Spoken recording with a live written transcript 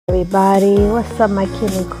everybody, what's up my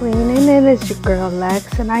king and queen, and it is your girl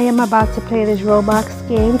Lex, and I am about to play this Roblox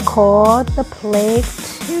game called The Plague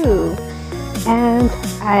 2, and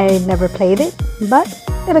I never played it, but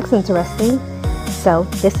it looks interesting. So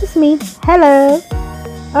this is me. Hello,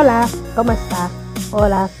 hola, ¿cómo está?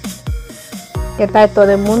 Hola, ¿qué tal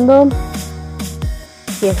todo el mundo?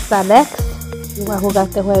 Aquí está Lex, y voy a jugar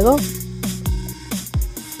este juego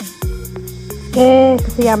que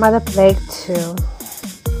se llama The Plague 2.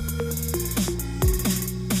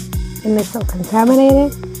 And it's so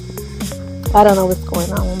contaminated. I don't know what's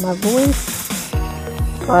going on with my voice,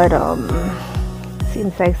 but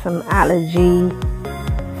seems like some allergy-ish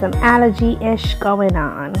going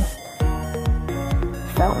on.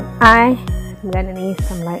 So I am gonna need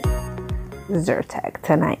some like Zyrtec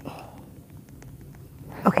tonight.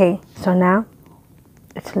 Okay, so now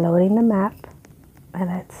it's loading the map, and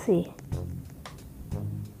let's see.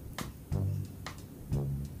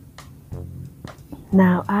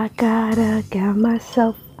 Now I gotta get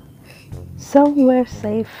myself somewhere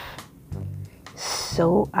safe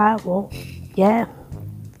so I won't get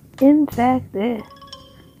infected.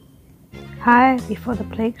 Hide before the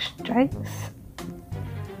plague strikes.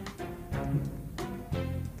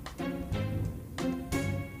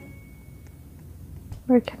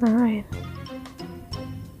 Where can I hide?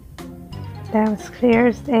 Damn, it's clear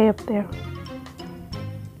as day up there.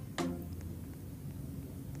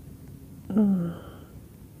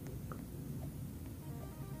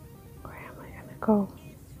 Go.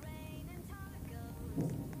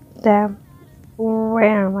 Damn,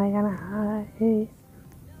 where am I gonna hide?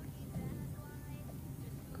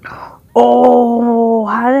 Oh,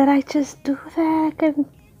 how did I just do that? Like an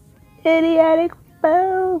idiotic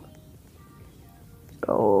fool.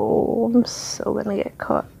 Oh, I'm so gonna get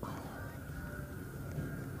caught.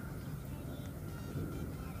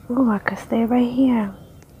 Oh, I could stay right here.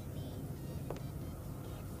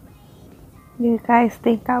 You guys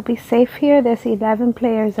think I'll be safe here? There's 11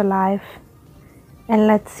 players alive. And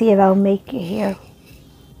let's see if I'll make it here.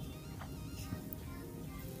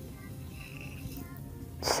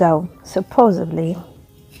 So, supposedly,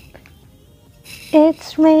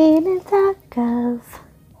 it's raining tacos.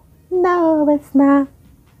 No, it's not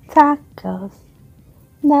tacos.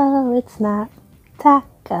 No, it's not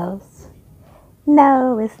tacos.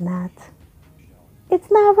 No, it's not. It's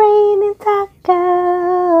not raining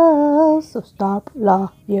tacos, so stop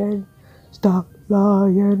lying, stop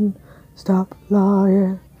lying, stop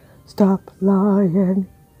lying, stop lying.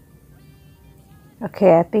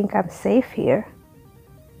 Okay, I think I'm safe here.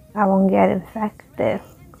 I won't get infected.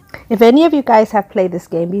 If any of you guys have played this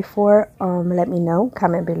game before, let me know,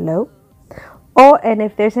 comment below. And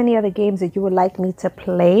if there's any other games that you would like me to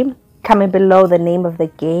play, comment below the name of the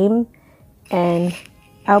game and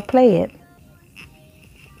I'll play it.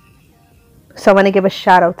 So I want to give a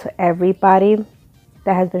shout out to everybody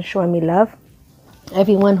that has been showing me love.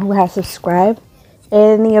 Everyone who has subscribed.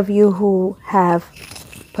 Any of you who have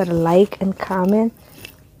put a like and comment.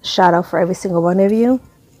 Shout out for every single one of you.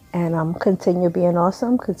 And continue being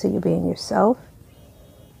awesome. Continue being yourself.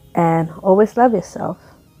 And always love yourself.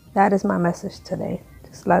 That is my message today.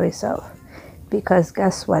 Just love yourself. Because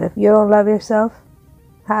guess what? If you don't love yourself,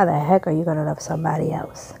 how the heck are you going to love somebody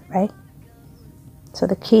else? Right? So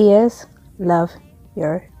the key is love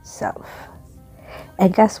yourself.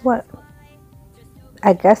 And guess what?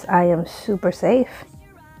 I guess I am super safe.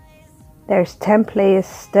 There's 10 players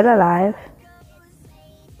still alive.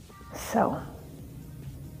 So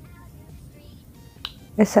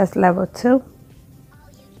it says level 2.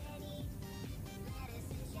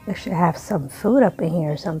 I should have some food up in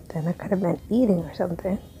here or something. I could have been eating or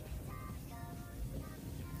something.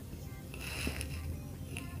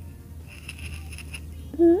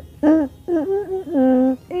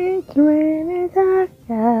 It's raining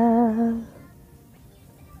tacos.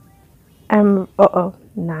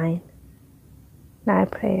 Nine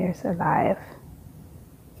players alive.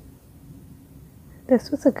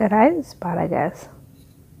 This was a good hiding spot, I guess.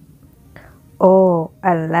 Oh,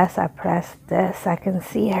 unless I press this, I can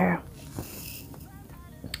see her.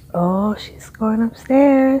 Oh, she's going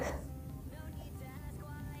upstairs.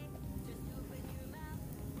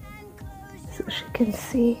 So she can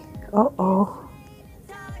see. Uh-oh.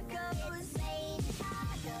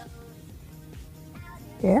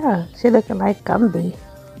 Yeah, she looking like Gumby.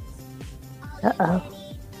 Uh-oh.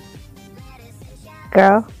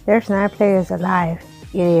 Girl, there's 9 players alive.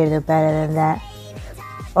 You need to do better than that.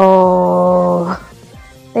 Oh,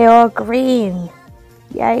 they all green.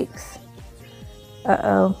 Yikes.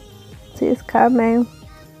 Uh-oh. She's coming.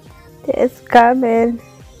 It's coming.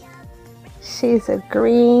 She's a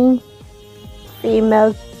green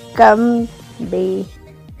female Gumby.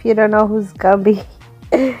 If you don't know who's Gumby,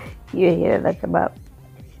 you're here to look him up.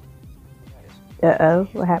 Uh-oh,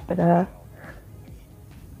 what happened to her?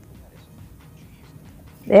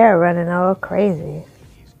 They're running all crazy.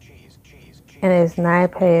 And it's 9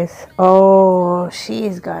 pace. Oh,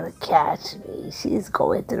 she's gonna catch me. She's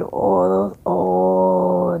going through all those.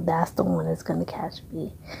 Oh, that's the one that's gonna catch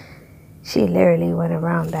me. She literally went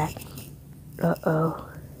around that. Uh-oh.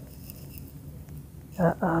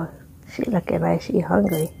 Uh-oh. She looking like she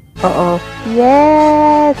hungry. Uh-oh.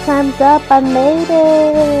 Yeah, time's up. I made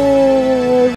it.